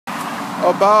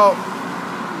about,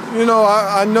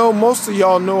 I know most of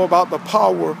y'all know about the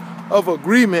power of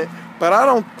agreement, but I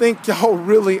don't think y'all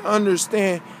really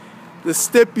understand the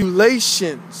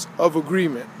stipulations of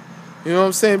agreement. You know what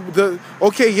I'm saying?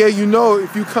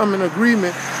 If you come in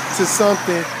agreement to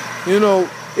something,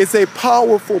 it's a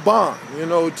powerful bond.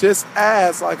 Just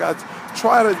as like I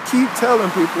try to keep telling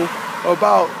people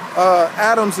about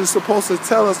atoms is supposed to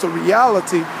tell us the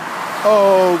reality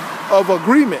of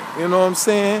agreement. You know what I'm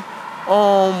saying?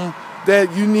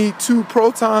 That you need two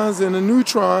protons and a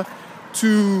neutron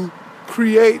to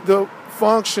create the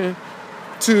function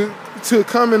to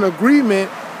come in agreement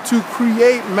to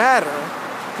create matter.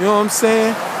 You know what I'm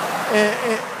saying?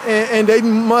 And they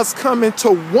must come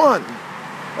into one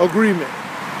agreement.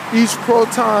 Each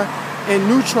proton and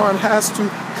neutron has to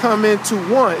come into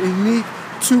one. You need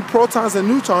two protons and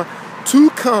neutron to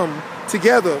come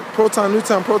together, proton,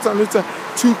 neutron,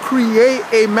 to create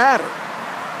a matter.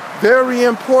 Very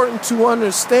important to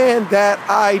understand that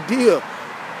idea.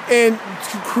 And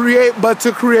to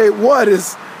create what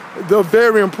is the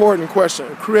very important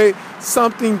question. Create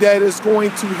something that is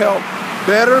going to help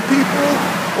better people,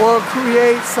 or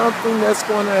create something that's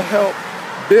going to help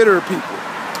bitter people.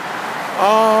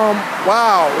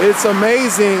 Wow, it's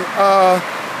amazing.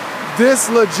 This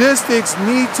logistics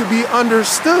need to be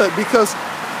understood, because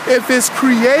if it's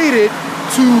created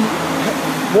to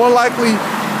more likely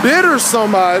bitter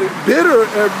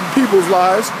people's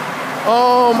lives,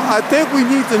 I think we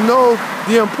need to know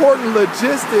the important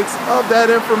logistics of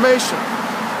that information.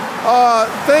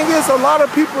 Thing is, a lot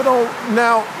of people don't.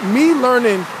 Now, me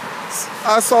learning,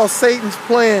 I saw Satan's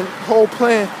whole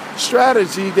plan,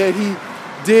 strategy that he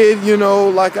did,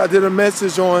 like I did a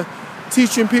message on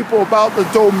teaching people about the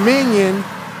dominion,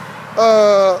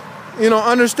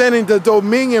 understanding the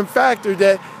dominion factor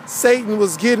that Satan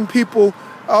was getting people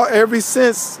ever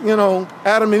since,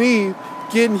 Adam and Eve,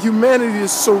 getting humanity to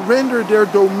surrender their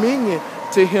dominion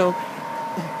to him,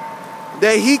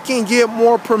 that he can get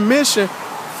more permission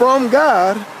from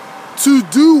God to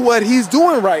do what he's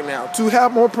doing right now, to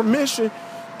have more permission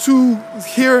to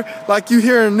hear, like you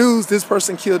hear in the news, this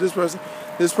person killed this person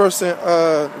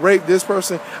raped this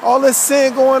person, all this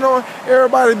sin going on.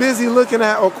 Everybody busy looking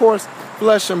at, of course,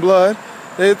 flesh and blood.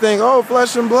 They think, oh,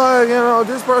 flesh and blood,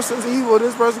 this person's evil,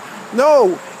 this person.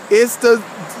 No,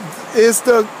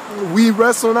 we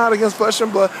wrestle not against flesh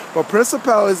and blood, but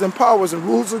principalities and powers and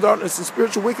rules of darkness and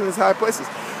spiritual wickedness in high places.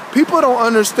 People don't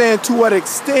understand to what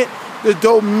extent the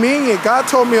dominion. God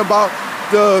told me about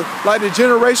the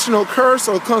generational curse,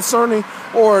 or concerning,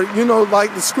 or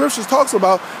like the scriptures talks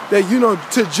about that,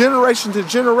 to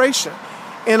generation.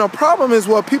 And a problem is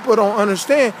what people don't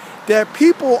understand, that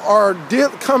people are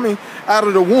coming out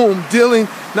of the womb dealing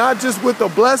not just with the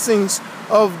blessings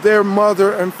of their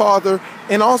mother and father,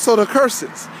 and also the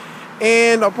curses.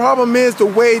 And the problem is the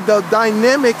way, the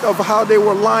dynamic of how they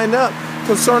were lined up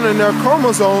concerning their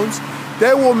chromosomes,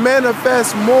 they will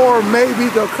manifest more maybe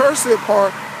the cursed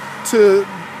part to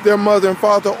their mother and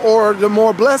father, or the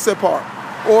more blessed part,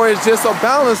 or it's just a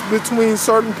balance between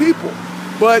certain people.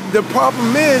 But the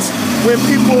problem is when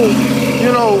people,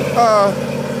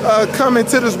 come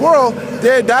into this world,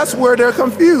 that's where they're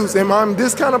confused. Am I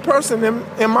this kind of person?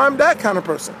 Am I that kind of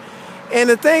person? And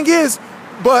the thing is,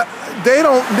 but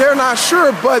they're not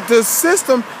sure, but the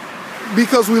system,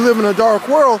 because we live in a dark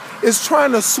world, is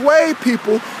trying to sway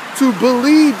people to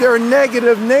believe their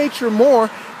negative nature more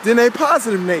than a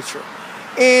positive nature.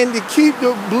 And to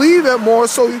believe it more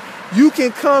so you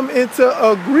can come into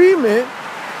agreement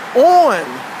on,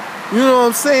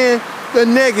 the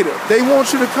negative. They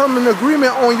want you to come in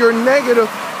agreement on your negative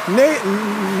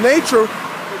nature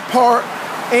part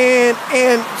and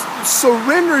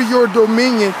surrender your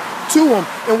dominion to them.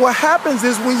 And what happens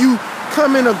is when you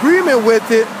come in agreement with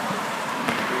it,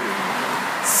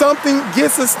 something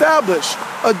gets established.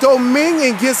 A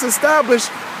dominion gets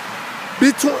established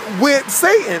with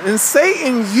Satan. And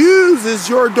Satan uses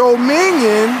your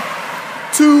dominion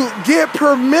to get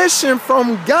permission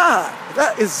from God.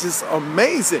 That is just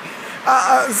amazing.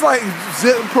 It's like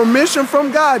permission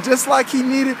from God, just like he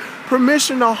needed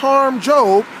permission to harm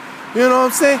Job. You know what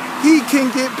I'm saying? He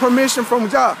can get permission from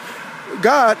God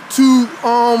to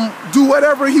do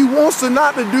whatever he wants to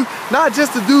not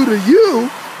just to do to you,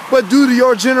 but do to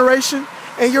your generation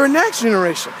and your next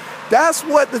generation. That's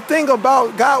what the thing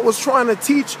about God was trying to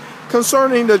teach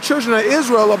concerning the children of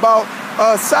Israel about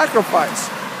sacrifice,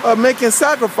 making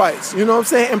sacrifice, you know what I'm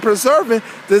saying, and preserving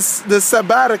the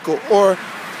sabbatical, or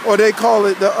they call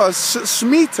it the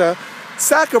Shemitah,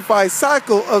 sacrifice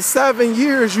cycle of 7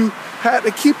 years. You had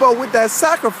to keep up with that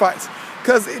sacrifice,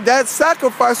 because that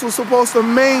sacrifice was supposed to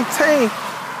maintain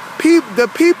the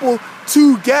people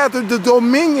to gather the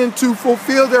dominion to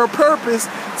fulfill their purpose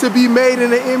to be made in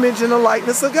the image and the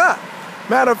likeness of God.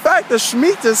 Matter of fact, the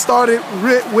Shemitah started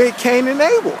with Cain and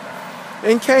Abel.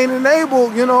 And Cain and Abel,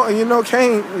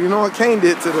 Cain, what Cain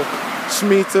did to the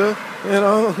Shemitah,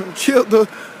 killed the,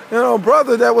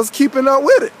 brother that was keeping up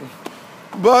with it.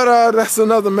 But that's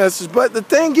another message. But the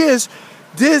thing is,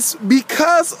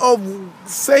 because of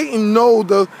Satan know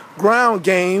the ground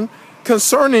game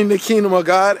concerning the kingdom of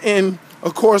God, and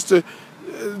of course the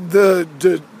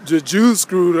Jews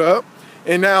screwed up,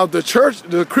 and now the church,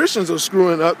 the Christians are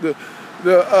screwing up the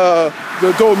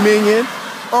dominion.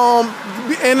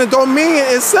 And the dominion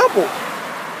is simple: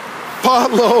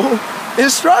 follow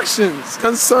instructions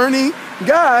concerning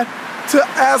God to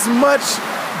as much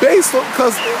based on,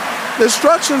 because the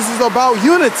instructions is about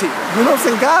unity. You know what I'm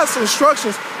saying? God's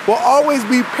instructions will always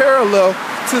be parallel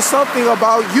to something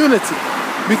about unity.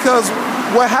 Because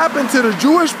what happened to the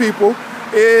Jewish people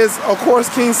is, of course,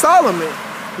 King Solomon.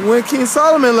 When King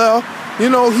Solomon left, he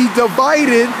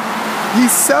divided, he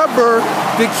severed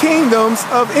the kingdoms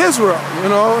of Israel,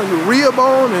 and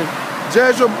Rehoboam and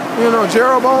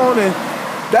Jeroboam. And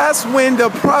that's when the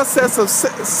process of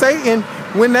Satan,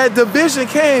 when that division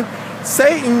came,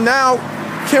 Satan now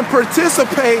can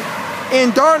participate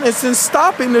in darkness and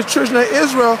stopping the children of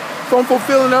Israel from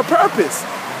fulfilling their purpose.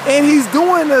 And he's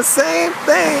doing the same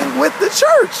thing with the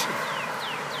church.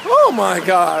 Oh my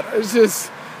God. It's just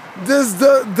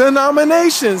the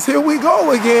denominations. Here we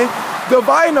go again,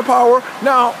 dividing the power.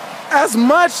 Now, as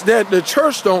much that the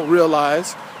church don't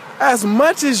realize, as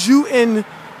much as you in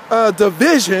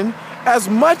division, as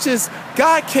much as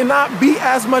God cannot be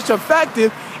as much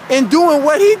effective in doing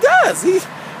what he does.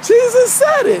 Jesus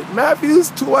said it, Matthew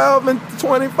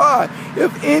 12:25.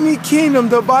 If any kingdom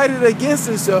divided against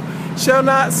itself shall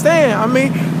not stand. I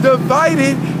mean,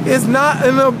 divided is not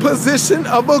in a position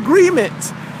of agreement.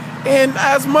 And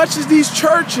as much as these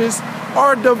churches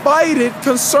are divided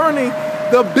concerning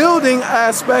the building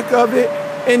aspect of it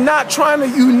and not trying to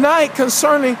unite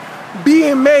concerning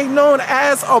being made known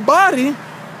as a body,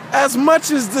 as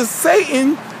much as the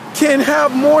Satan can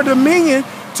have more dominion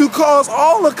to cause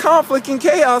all the conflict and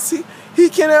chaos he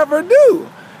can ever do.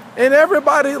 And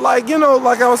everybody, like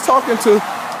I was talking to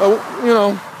a,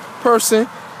 person,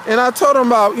 and I told him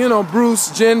about, Bruce,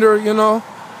 gender,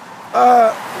 look,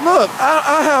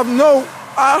 I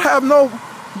have no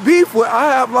beef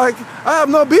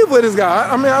with this guy.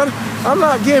 I mean, I'm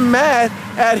not getting mad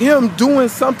at him doing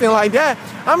something like that.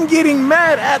 I'm getting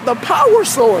mad at the power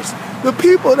source, the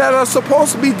people that are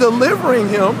supposed to be delivering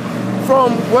him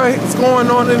from what's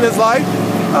going on in his life,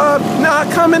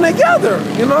 not coming together.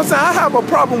 You know what I'm saying? I have a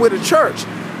problem with the church.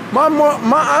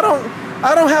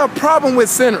 I don't have a problem with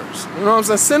sinners. You know what I'm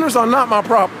saying? Sinners are not my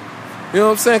problem. You know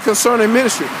what I'm saying? Concerning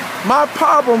ministry. My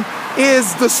problem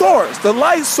is the source, the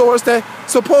light source that's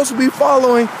supposed to be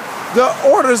following the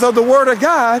orders of the Word of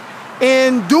God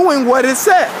and doing what it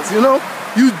says. You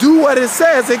do what it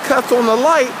says, it cuts on the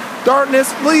light,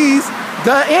 darkness flees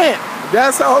the end.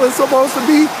 That's how it's supposed to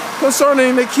be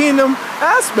concerning the kingdom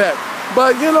aspect.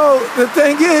 But the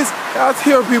thing is, I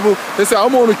hear people that say,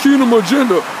 I'm on the kingdom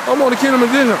agenda. I'm on the kingdom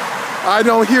agenda. I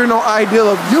don't hear no idea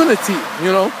of unity,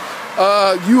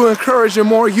 You encouraging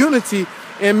more unity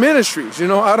in ministries,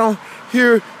 I don't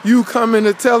hear you coming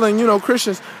to telling,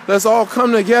 Christians, let's all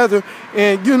come together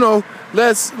and,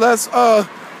 let's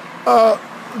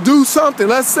do something.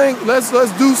 Let's sing, let's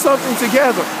do something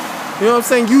together. You know what I'm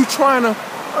saying? You trying to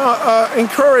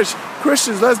encourage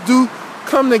Christians,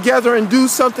 come together and do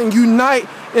something, unite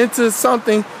into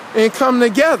something and come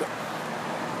together.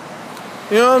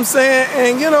 You know what I'm saying?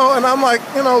 And and I'm like,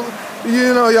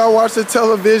 y'all watch the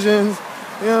television,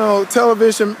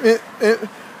 television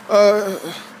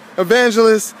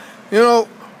evangelists,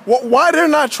 why they're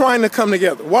not trying to come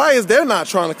together? Why is they're not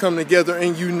trying to come together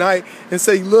and unite and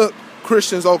say, look,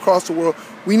 Christians all across the world,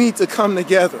 we need to come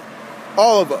together.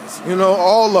 All of us,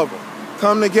 all of them,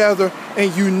 come together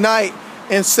and unite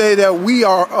and say that we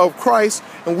are of Christ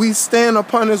and we stand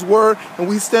upon his word and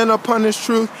we stand upon his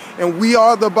truth and we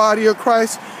are the body of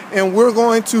Christ and we're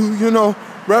going to,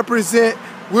 represent,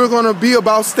 we're going to be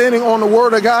about standing on the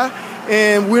word of God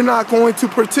and we're not going to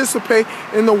participate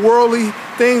in the worldly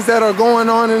things that are going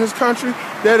on in this country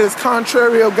that is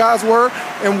contrary of God's word,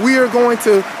 and we are going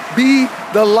to be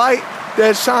the light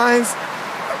that shines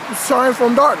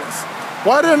from darkness.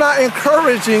 Why they're not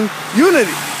encouraging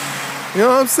unity? You know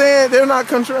what I'm saying? They're not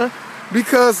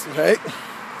because, hey,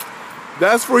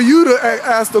 that's for you to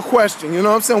ask the question. You know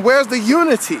what I'm saying? Where's the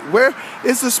unity? Where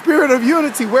is the spirit of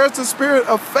unity? Where's the spirit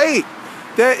of faith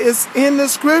that is in the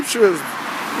scriptures?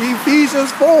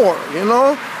 Ephesians 4,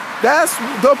 That's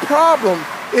the problem.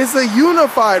 It's a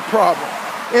unified problem.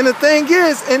 And the thing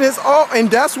is, and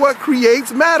that's what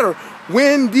creates matter.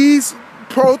 When these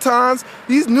protons,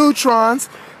 these neutrons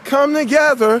come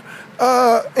together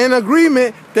in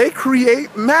agreement, they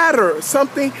create matter.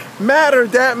 Something matter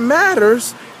that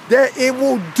matters, that it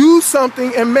will do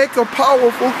something and make a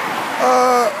powerful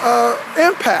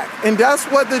impact. And that's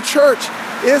what the church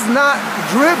is not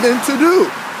driven to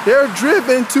do. They're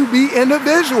driven to be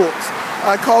individuals.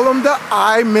 I call them the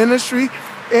I ministry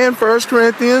in 1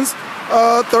 Corinthians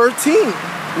 13,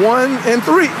 1 and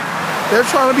 3. They're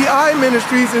trying to be I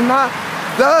ministries and not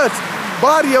the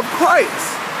body of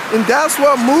Christ. And that's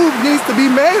what move needs to be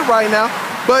made right now.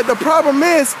 But the problem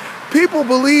is, people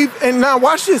believe, and now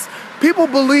watch this, people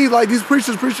believe like these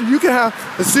preachers, you can have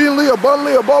exceedingly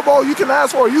abundantly above all you can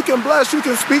ask for, you can bless, you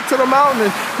can speak to the mountain,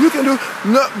 and you can do,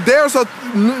 no, there's a,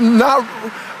 not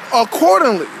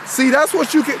accordingly. See, that's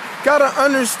what you gotta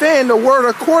understand. The word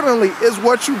accordingly is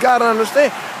what you gotta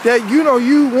understand. That, you know,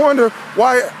 you wonder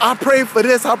why I prayed for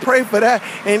this, I prayed for that,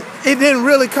 and it didn't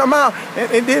really come out,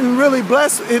 and it didn't really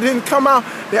bless, it didn't come out,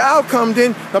 the outcome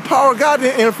didn't, the power of God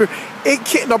didn't interfere. It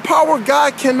can't, the power of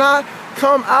God cannot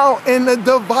come out in the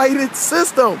divided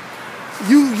system.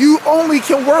 You only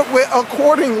can work with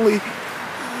accordingly,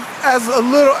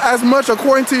 as much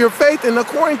according to your faith and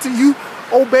according to you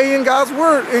obeying God's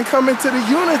word and coming to the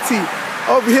unity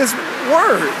of his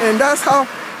word. And that's how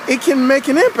it can make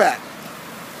an impact.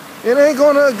 It ain't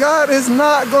gonna, God is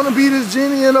not gonna be this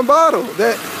genie in a bottle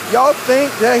that y'all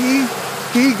think that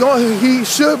he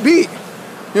should be.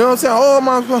 You know what I'm saying? Oh,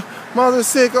 my mother's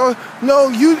sick. Oh, no,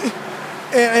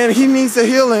 and he needs a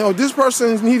healing. Or this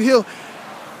person needs healing.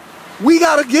 We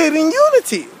gotta get in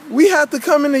unity. We have to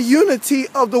come in the unity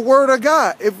of the word of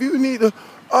God. If you need to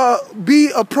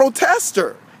be a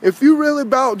protester, if you really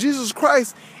about Jesus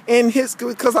Christ and his,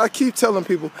 because I keep telling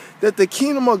people that the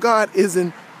kingdom of God is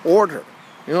in order.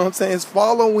 You know what I'm saying? It's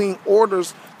following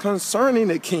orders concerning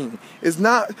the king. It's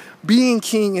not being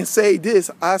king and say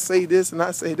this, I say this, and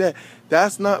I say that.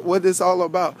 That's not what it's all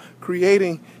about.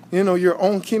 Creating, you know, your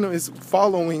own kingdom is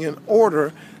following an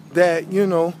order that, you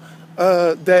know,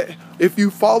 that if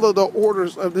you follow the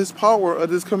orders of this power,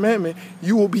 of this commandment,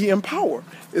 you will be empowered.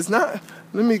 It's not,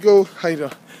 let me go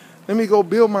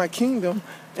build my kingdom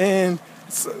and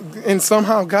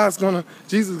somehow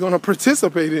Jesus is gonna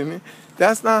participate in it.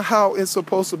 That's not how it's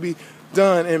supposed to be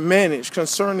done and managed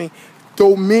concerning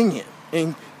dominion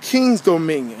and king's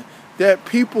dominion. That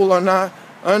people are not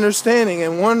understanding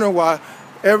and wonder why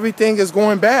everything is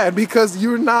going bad, because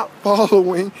you're not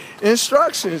following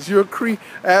instructions.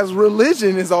 As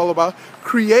religion is all about,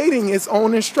 creating its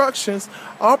own instructions,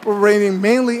 operating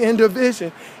mainly in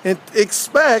division, and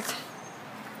expect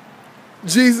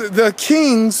the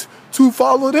kings to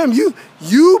follow them.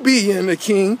 You being the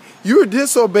king, you're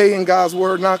disobeying God's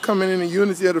word, not coming in the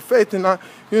unity of the faith, and not,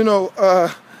 you know,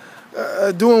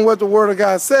 doing what the word of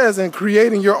God says, and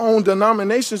creating your own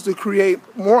denominations to create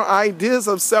more ideas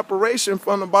of separation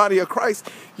from the body of Christ.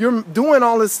 You're doing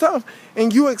all this stuff,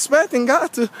 and you expecting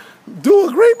God to do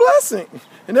a great blessing.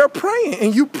 And they're praying,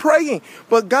 and you praying.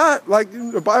 But God, like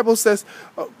the Bible says,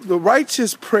 the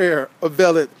righteous prayer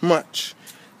availeth much.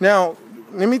 Now,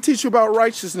 let me teach you about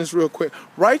righteousness real quick.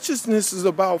 Righteousness is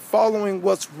about following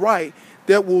what's right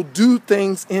that will do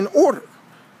things in order.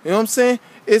 You know what I'm saying?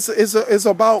 It's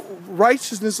about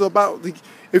righteousness, about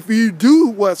if you do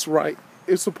what's right,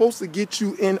 it's supposed to get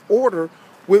you in order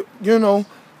with, you know,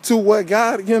 to what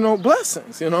God, you know,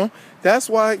 blessings, you know. That's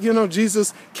why, you know,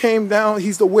 Jesus came down.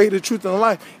 He's the way, the truth, and the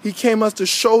life. He came us to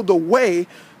show the way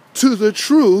to the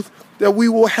truth that we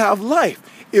will have life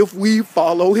if we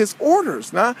follow his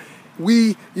orders. Now,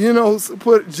 we, you know,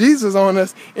 put Jesus on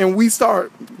us and we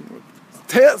start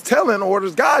telling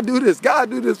orders, God do this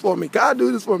for me, God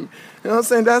do this for me. You know what I'm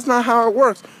saying? That's not how it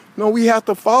works. No, we have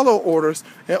to follow orders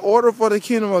in order for the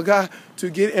kingdom of God to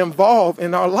get involved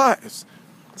in our lives.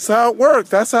 That's how it works.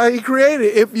 That's how he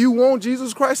created. If you want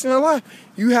Jesus Christ in your life,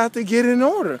 you have to get in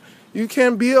order. You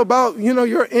can't be about, you know,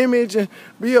 your image and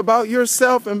be about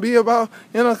yourself and be about,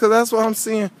 you know, because that's what I'm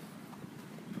seeing.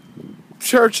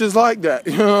 Churches like that,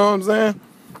 you know what I'm saying?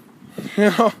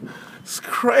 You know, it's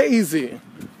crazy.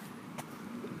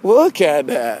 Look at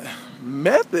that.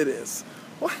 Methodist.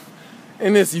 What?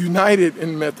 And it's united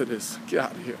in Methodist. Get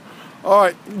out of here. All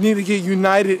right, you need to get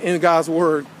united in God's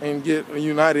word and get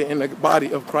united in the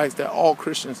body of Christ, that all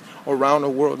Christians around the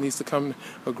world needs to come in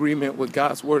agreement with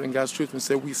God's word and God's truth and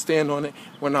say we stand on it,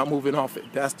 we're not moving off it.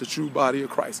 That's the true body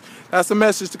of Christ. That's the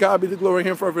message. To God be the glory,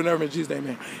 him forever and ever, in Jesus' name,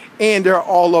 amen. And they're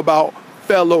all about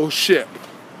fellowship.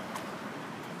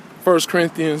 1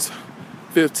 Corinthians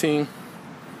 15,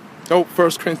 Oh,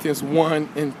 1 Corinthians 1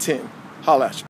 and 10. Holla at you.